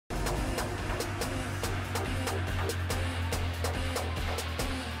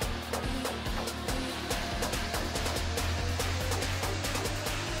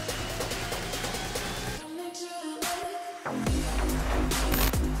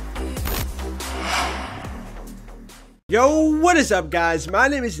Yo, what is up guys? My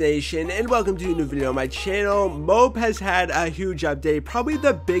name is Nation and welcome to a new video on my channel. Mob has had a huge update, probably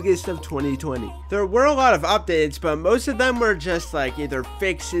the biggest of 2020. There were a lot of updates, but most of them were just like either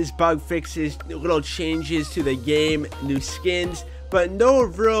fixes, bug fixes, little changes to the game, new skins, but no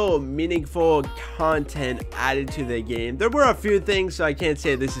real meaningful content added to the game. There were a few things, so I can't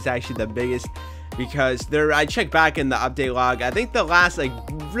say this is actually the biggest, because I checked back in the update log. I think the last like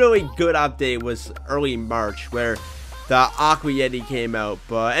really good update was early March where the Aqua Yeti came out.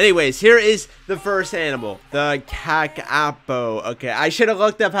 But anyways, here is the first animal, the Kakapo. Okay, I should have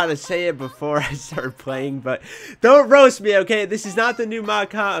looked up how to say it before I started playing, but don't roast me, okay? This is not the new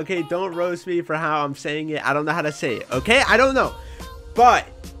Maka, okay? Don't roast me for how I'm saying it. I don't know how to say it, okay? I don't know. But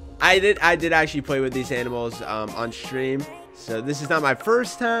I did actually play with these animals on stream. So this is not my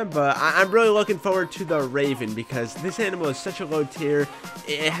first time, but I'm really looking forward to the Raven because this animal is such a low tier.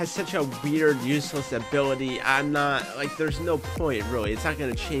 It has such a weird, useless ability. I'm not, like, there's no point, really. It's not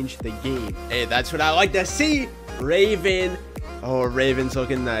going to change the game. Hey, that's what I like to see. Raven. Oh, Raven's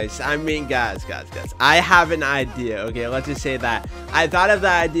looking nice. I mean, guys, I have an idea, okay? Let's just say that. I thought of the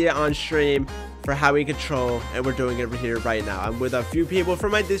idea on stream for how we control, and we're doing it over here right now. I'm with a few people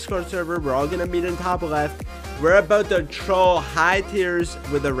from my Discord server. We're all gonna meet in top left. We're about to troll high tiers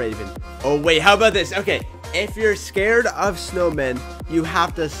with a Raven. Oh wait, how about this? Okay, if you're scared of snowmen, you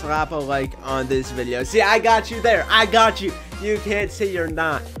have to slap a like on this video. See, I got you there. I got you. You can't say you're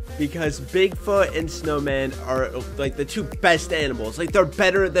not, because Bigfoot and snowman are like the two best animals. Like, they're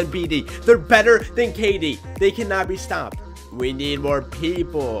better than BD. They're better than KD. They cannot be stopped. We need more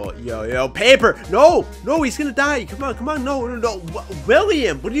people. Yo, Paper. No, he's gonna die. Come on. No.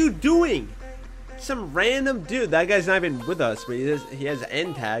 William, what are you doing? Some random dude. That guy's not even with us, but he has an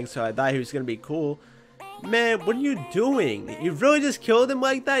end tag, so I thought he was gonna be cool. Man, what are you doing? You really just killed him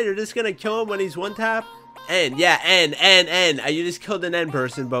like that? You're just gonna kill him when he's one tap? End. Yeah, end. You just killed an end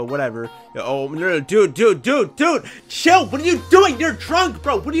person, but whatever. Oh, no, dude. Chill. What are you doing? You're drunk,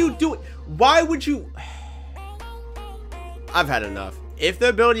 bro. What are you doing? Why would you... I've had enough. If the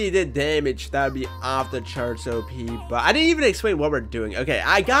ability did damage, that would be off the charts OP, but I didn't even explain what we're doing. Okay,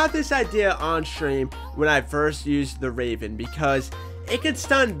 I got this idea on stream when I first used the Raven because it could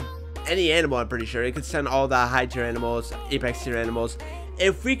stun any animal, I'm pretty sure. It could stun all the high tier animals, apex tier animals.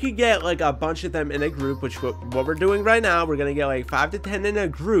 If we could get like a bunch of them in a group, which what we're doing right now, we're gonna get like 5 to 10 in a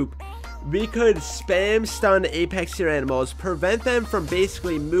group, we could spam stun apex tier animals, prevent them from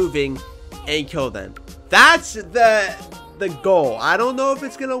basically moving, and kill them. That's the goal. I don't know if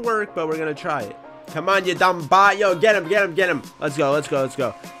it's gonna work, but we're gonna try it. Come on, you dumb bot. Yo, get him. Let's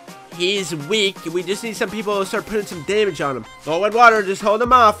go. He's weak. We just need some people to start putting some damage on him. Don't let water, just hold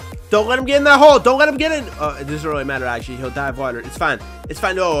him off. Don't let him get in that hole. Don't let him get in. It doesn't really matter, actually. He'll die of water. It's fine.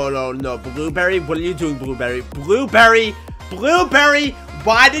 No. Blueberry, what are you doing, Blueberry? Blueberry,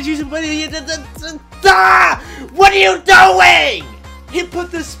 why did you... What are you doing? He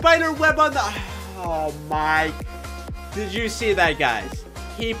put the spider web on the... Oh my... Did you see that, guys?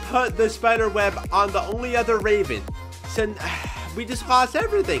 He put the spider web on the only other Raven. So we just lost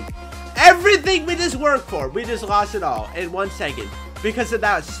everything. Everything we just worked for. We just lost it all in 1 second because of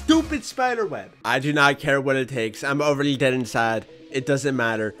that stupid spider web. I do not care what it takes. I'm already dead inside. It doesn't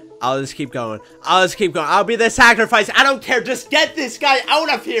matter. I'll just keep going. I'll be the sacrifice. I don't care. Just get this guy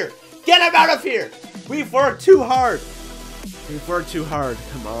out of here. Get him out of here. We've worked too hard.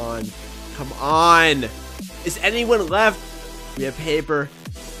 Come on. Is anyone left? We have Paper.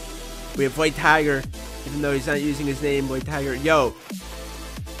 We have White Tiger. Even though he's not using his name, White Tiger. Yo.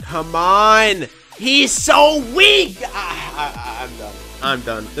 Come on. He's so weak. I'm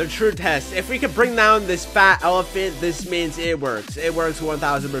done. The true test. If we could bring down this fat elephant, this means it works. It works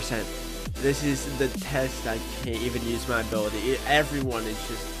 1000%. This is the test. I can't even use my ability. Everyone is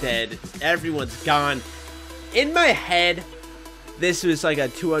just dead. Everyone's gone. In my head, this was like a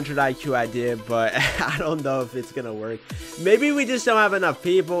 200 IQ idea, but I don't know if it's gonna work. Maybe we just don't have enough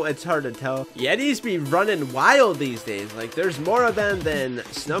people. It's hard to tell. Yetis be running wild these days. Like, there's more of them than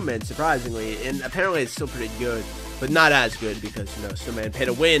snowmen, surprisingly. And apparently it's still pretty good, but not as good because, you know, snowman pay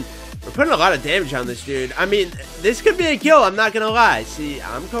to win. We're putting a lot of damage on this dude. I mean, this could be a kill. I'm not gonna lie. See,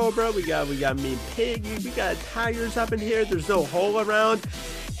 I'm Cobra. We got Mean Pig. We got tigers up in here. There's no hole around.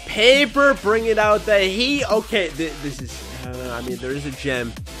 Paper, bring it out the heat. Okay, this is... I mean, there is a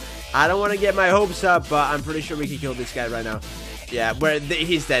gem. I don't want to get my hopes up, but I'm pretty sure we can kill this guy right now. Yeah,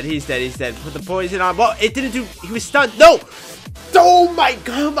 he's dead. Put the poison on. Well, it didn't do... He was stunned. No! Oh my...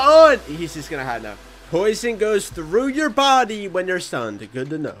 Come on! He's just gonna hide now. Poison goes through your body when you're stunned.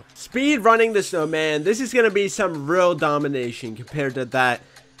 Good to know. Speed running the snowman. This is gonna be some real domination compared to that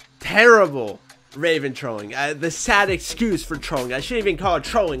terrible Raven trolling. The sad excuse for trolling. I shouldn't even call it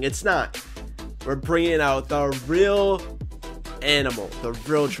trolling. It's not. We're bringing out the real animal. The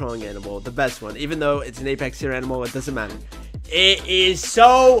real trolling animal. The best one. Even though it's an Apex tier animal, it doesn't matter. It is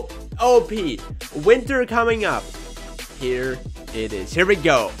so OP. Winter coming up. Here it is. Here we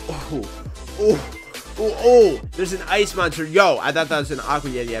go. Oh, there's an ice monster. Yo, I thought that was an aqua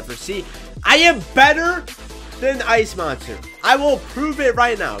yeti at first. See, I am better than ice monster. I will prove it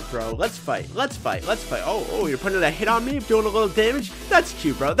right now, bro. Let's fight. Let's fight. Let's fight. Oh, you're putting a hit on me, doing a little damage. That's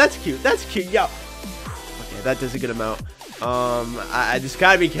cute, bro. That's cute. That's cute. Yo. Okay, that does a good amount. I just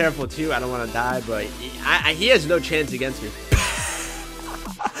gotta be careful too. I don't want to die, but he has no chance against me.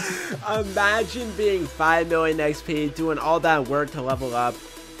 Imagine being 5 million XP, doing all that work to level up,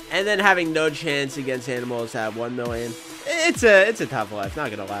 and then having no chance against animals at 1 million. It's a tough life, not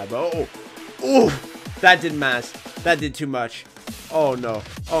gonna lie, bro. Oh, that did mass. That did too much. Oh no.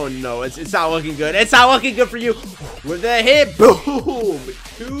 Oh no. It's not looking good. It's not looking good for you. With a hit, boom.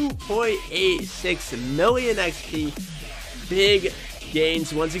 2.86 million XP. Big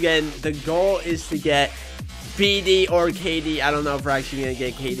gains. Once again, the goal is to get BD or KD. I don't know if we're actually gonna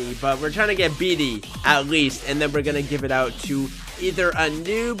get KD, but we're trying to get BD at least, and then we're gonna give it out to either a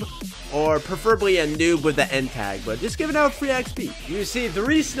noob or preferably a noob with the end tag, but just giving out free XP. You see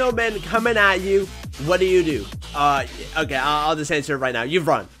 3 snowmen coming at you. What do? Okay, I'll just answer it right now. You've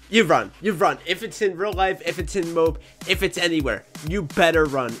run. You've run. If it's in real life, if it's in MOBE, if it's anywhere, you better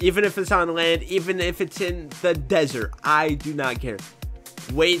run. Even if it's on land, even if it's in the desert, I do not care.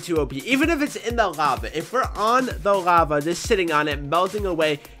 Way too OP. Even if it's in the lava, if we're on the lava, just sitting on it, melting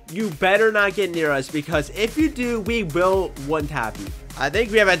away, you better not get near us, because if you do, we will one-tap you. I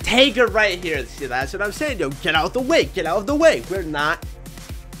think we have a taker right here. See, that's what I'm saying. Yo, get out of the way. Get out of the way. We're not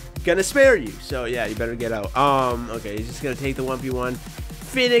gonna spare you. So yeah, you better get out. Okay, he's just gonna take the 1v1.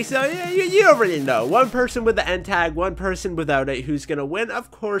 Phoenix, so yeah, you already know. One person with the end tag, one person without it. Who's gonna win? Of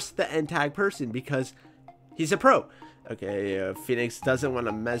course, the end tag person, because he's a pro. Okay, Phoenix doesn't want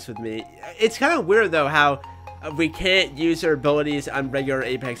to mess with me. It's kind of weird though how we can't use our abilities on regular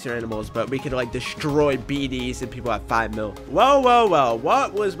Apex animals, but we could like destroy BDs and people at 5 mil. Well,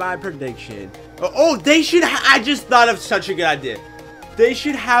 what was my prediction? Oh, they should I just thought of such a good idea. They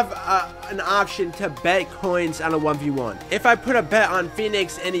should have an option to bet coins on a 1v1. If I put a bet on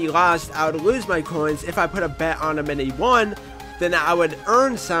Phoenix and he lost, I would lose my coins. If I put a bet on him and he won, then I would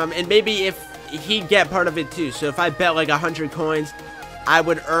earn some, and maybe if he'd get part of it too. So if I bet like 100 coins, I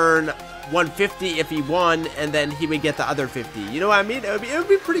would earn 150 if he won, and then he would get the other 50. You know what I mean? It would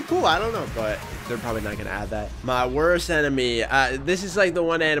be pretty cool. I don't know, but they're probably not gonna add that. My worst enemy. This is like the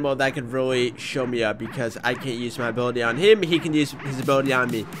one animal that could really show me up, because I can't use my ability on him. He can use his ability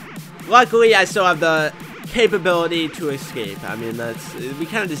on me. Luckily, I still have the capability to escape. I mean, we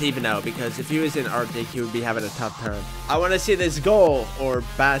kind of just even out, because if he was in Arctic, he would be having a tough time. I want to see this goal, or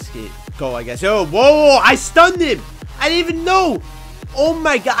basket goal, I guess. Oh, whoa, I stunned him. I didn't even know. Oh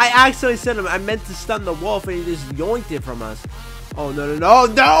my god, I accidentally stunned him. I meant to stun the wolf, and he just yoinked it from us. Oh,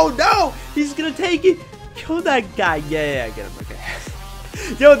 no. He's gonna take it. Kill that guy. Yeah, get him. Okay.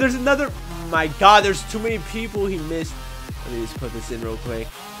 Yo, there's another. Oh my god, there's too many people he missed. Let me just put this in real quick.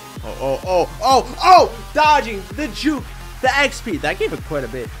 Oh, dodging the juke, the XP. That gave it quite a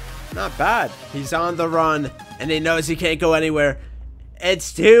bit. Not bad. He's on the run, and he knows he can't go anywhere.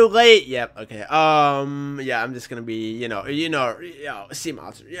 It's too late. Yep. Okay. Yeah, I'm just gonna be, you know, sea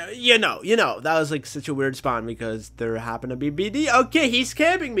monster. Yeah, you know. That was like such a weird spawn, because there happened to be BD. Okay, he's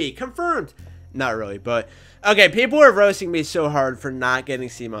camping me. Confirmed. Not really, but okay. People are roasting me so hard for not getting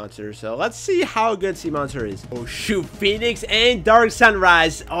sea monster. So let's see how good sea monster is. Oh shoot, Phoenix and Dark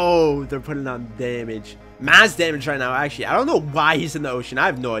Sunrise. Oh, they're putting on damage. Mass damage right now. Actually, I don't know why he's in the ocean. I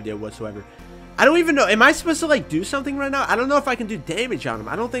have no idea whatsoever. I don't even know. Am I supposed to like do something right now? I don't know if I can do damage on him.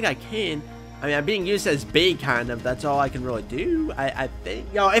 I don't think I can. I mean, I'm being used as bait, kind of. That's all I can really do. I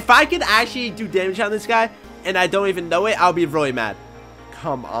think. Yo, if I could actually do damage on this guy and I don't even know it, I'll be really mad.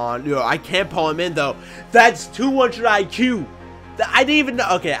 Come on. Yo, I can't pull him in though. That's 200 IQ. I didn't even know.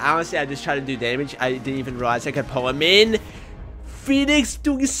 Okay, honestly, I just tried to do damage. I didn't even realize I could pull him in. Phoenix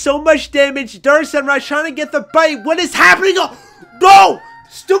doing so much damage. Dark Sunrise trying to get the bite. What is happening? Oh, no!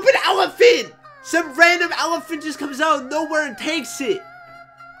 Stupid elephant! Some random elephant just comes out of nowhere and takes it.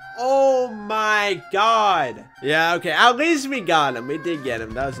 Oh my god. Yeah, okay. At least we got him. We did get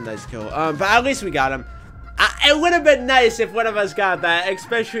him. That was a nice kill. But at least we got him. It would have been nice if one of us got that,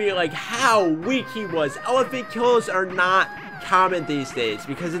 especially like how weak he was. Elephant kills are not common these days,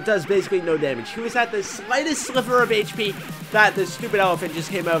 because it does basically no damage. He was at the slightest sliver of HP that the stupid elephant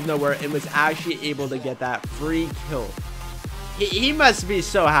just came out of nowhere and was actually able to get that free kill. He must be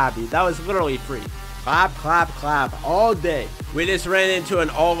so happy. That was literally free. Clap, clap, clap all day. We just ran into an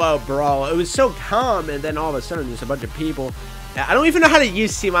all-out brawl. It was so calm, and then all of a sudden there's a bunch of people. I don't even know how to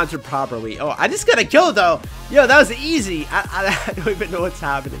use Sea Monster properly. Oh, I just got a kill though. Yo, that was easy. I don't even know what's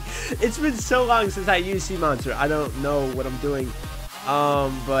happening. It's been so long since I used Sea Monster. I don't know what I'm doing.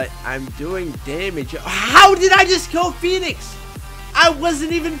 But I'm doing damage. How did I just kill Phoenix? I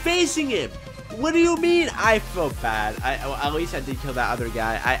wasn't even facing him. What do you mean? I feel bad. Well, at least I did kill that other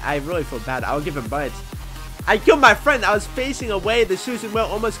guy. I really feel bad. I'll give him bites. I killed my friend. I was facing away. The Susan Whale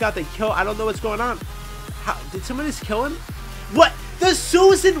almost got the kill. I don't know what's going on. How did someone just kill him? What? The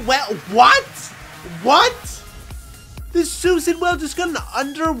Susan Whale? What? What? The Susan Whale just got an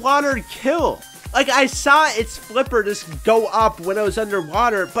underwater kill. Like, I saw its flipper just go up when it was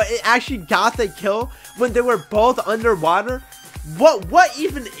underwater, but it actually got the kill when they were both underwater. What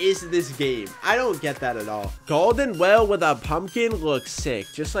even is this game? I don't get that at all. Golden whale with a pumpkin looks sick.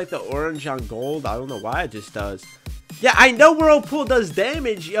 Just like the orange on gold. I don't know why it just does. Yeah, I know Whirlpool does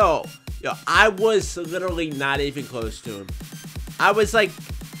damage. Yo, I was literally not even close to him. I was like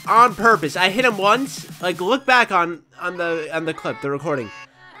on purpose. I hit him once. Like, look back on the clip, the recording.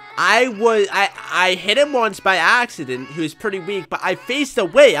 I hit him once by accident. He was pretty weak, but I faced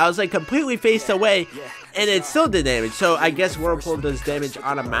away. I was like completely faced away, and it still did damage. So I guess Whirlpool does damage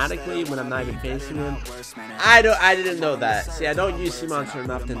automatically when I'm not even facing him. I didn't know that. See, I don't use Sea Monster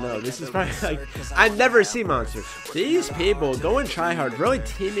enough to know. This is probably like, I've never Sea Monster. These people going try hard, really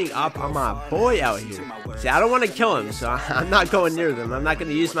teaming up on my boy out here. See, I don't want to kill him, so I'm not going near them. I'm not going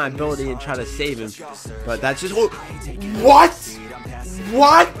to use my ability and try to save him. But that's just what?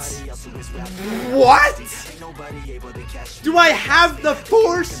 What? What? Do I have the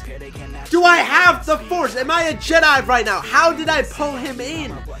force? Do I have the force? Am I a Jedi right now? How did I pull him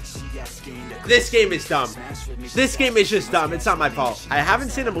in? This game is dumb. This game is just dumb. It's not my fault. I haven't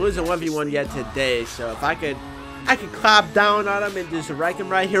seen him lose a 1v1 yet today, so if I could clap down on him and just wreck him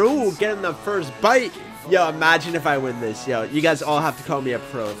right here. Ooh, getting the first bite. Yo, imagine if I win this. Yo, you guys all have to call me a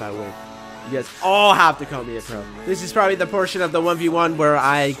pro if I win. You guys all have to call me a pro. This is probably the portion of the 1v1 where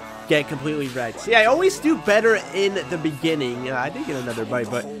I get completely wrecked. See, I always do better in the beginning. I did get another bite,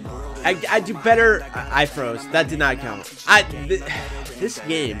 but I do better. I froze. That did not count. This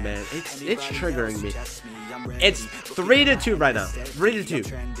game, man, it's triggering me. It's 3-2 right now.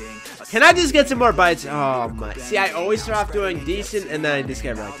 3-2. Can I just get some more bites? Oh my. See, I always start off doing decent and then I just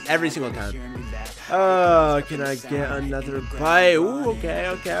get wrecked every single time. Oh, can I get another bite? Ooh, okay.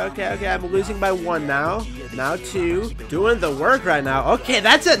 I'm losing by 1 now. Now 2. Doing the work right now. Okay,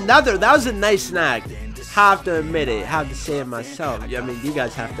 that's another. That was a nice snag. Have to admit it. Have to say it myself. I mean, you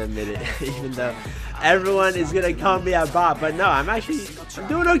guys have to admit it. Even though everyone is going to call me a bot. But no, I'm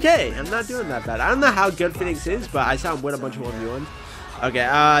doing okay. I'm not doing that bad. I don't know how good Phoenix is, but I saw him win a bunch of 1v1s. Okay,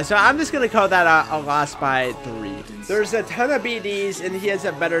 so I'm just going to call that a loss by 3. There's a ton of BDs, and he has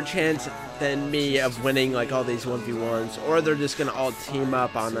a better chance than me of winning, like, all these 1v1s. Or they're just going to all team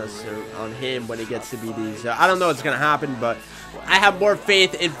up on us or on him when he gets to BDs. So I don't know what's going to happen, but I have more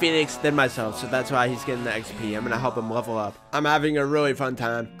faith in Phoenix than myself. So that's why he's getting the XP. I'm going to help him level up. I'm having a really fun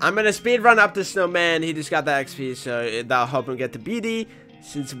time. I'm going to speed run up to Snowman. He just got the XP, so that'll help him get to BD.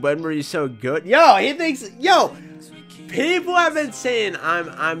 Since when were you so good? Yo, he thinks... Yo! People have been saying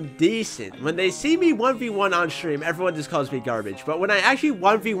I'm decent. When they see me 1v1 on stream, everyone just calls me garbage. But when I actually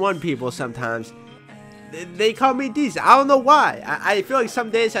 1v1 people sometimes, they call me decent. I don't know why. I feel like some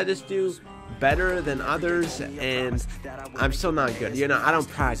days I just do better than others, and I'm still not good. You know, I don't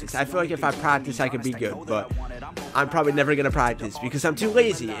practice. I feel like if I practice, I could be good. But I'm probably never going to practice because I'm too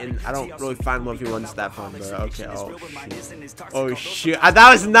lazy, and I don't really find 1v1s that fun, bro. Okay, oh, shoot. Oh, shoot. That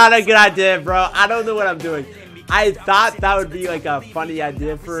was not a good idea, bro. I don't know what I'm doing. I thought that would be like a funny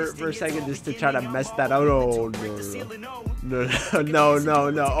idea for a second just to try to mess that out. Oh, no.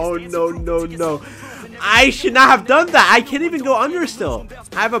 Oh, no. I should not have done that. I can't even go under still.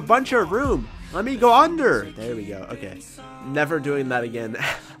 I have a bunch of room. Let me go under. There we go. Okay. Never doing that again.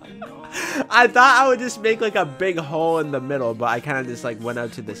 I thought I would just make like a big hole in the middle, but I kind of just like went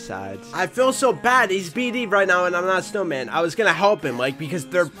out to the sides. I feel so bad. He's BD right now and I'm not Snowman. I was going to help him like because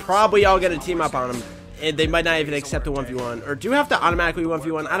they're probably all going to team up on him. And they might not even accept a 1v1. Or do you have to automatically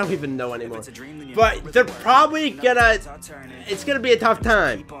 1v1? I don't even know anymore. But they're probably gonna... It's gonna be a tough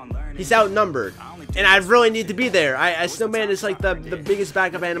time. He's outnumbered. And I really need to be there. Snowman is like the biggest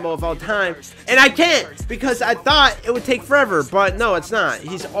backup animal of all time. And I can't! Because I thought it would take forever. But no, it's not.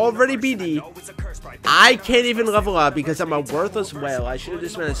 He's already BD. I can't even level up because I'm a worthless whale. I should have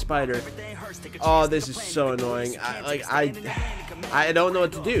just been a spider. Oh, this is so annoying. I don't know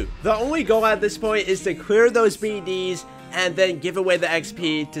what to do. The only goal at this point is to clear those BDs and then give away the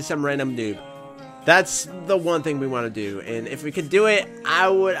XP to some random noob. That's the one thing we want to do, and if we could do it, I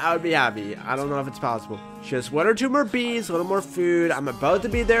would be happy. I don't know if it's possible. Just 1 or 2 more bees, a little more food. I'm about to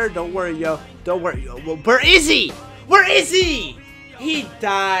be there. Don't worry, yo. Don't worry, yo. Well, where is he? Where is he? He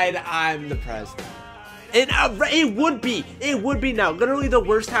died. I'm the president. And it would be now. Literally the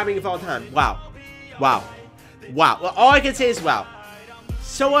worst timing of all time. Wow. Wow. Wow. Well, all I can say is wow.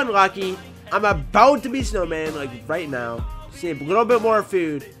 So unlucky. I'm about to be snowman, like right now. See a little bit more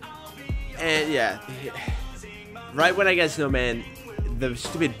food. And yeah, right when I get snowman, the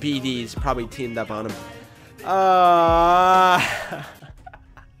stupid BDs probably teamed up on him.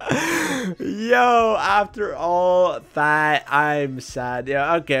 Yo, after all that, I'm sad.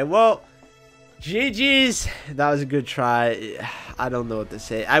 Yeah, okay, well, GG's. That was a good try. I don't know what to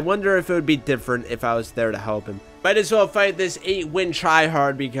say. I wonder if it would be different if I was there to help him. Might as well fight this 8-win try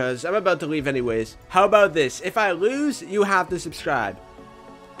hard because I'm about to leave anyways. How about this? If I lose, you have to subscribe.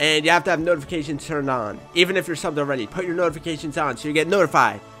 And you have to have notifications turned on. Even if you're subbed already, put your notifications on so you get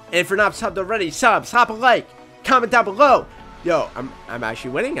notified. And if you're not subbed already, slap a like, comment down below. Yo, I'm actually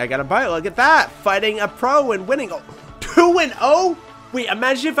winning. I got a bite. Look at that. Fighting a pro and winning. Oh, 2-0? Wait,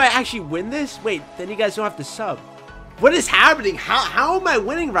 imagine if I actually win this. Wait, then you guys don't have to sub. What is happening? How am I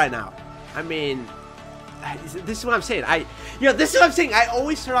winning right now? I mean, this is what I'm saying. This is what I'm saying. I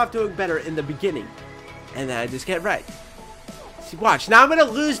always start off doing better in the beginning. And then I just get right. Watch, now I'm gonna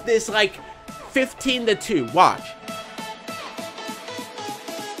lose this like 15-2. Watch.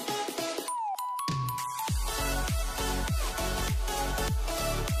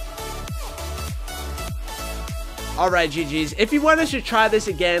 Alright, GG's. If you want us to try this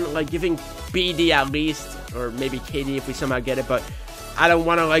again, like giving BD at least, or maybe KD if we somehow get it, but I don't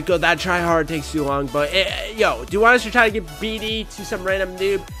want to like go that try hard, it takes too long. But yo, do you want us to try to give BD to some random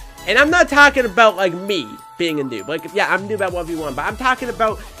noob? And I'm not talking about like me being a noob. Like, yeah, I'm a noob at 1v1, but I'm talking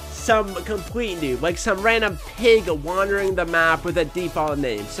about some complete noob, like some random pig wandering the map with a default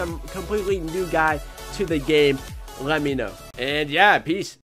name, some completely new guy to the game. Let me know. And yeah, peace.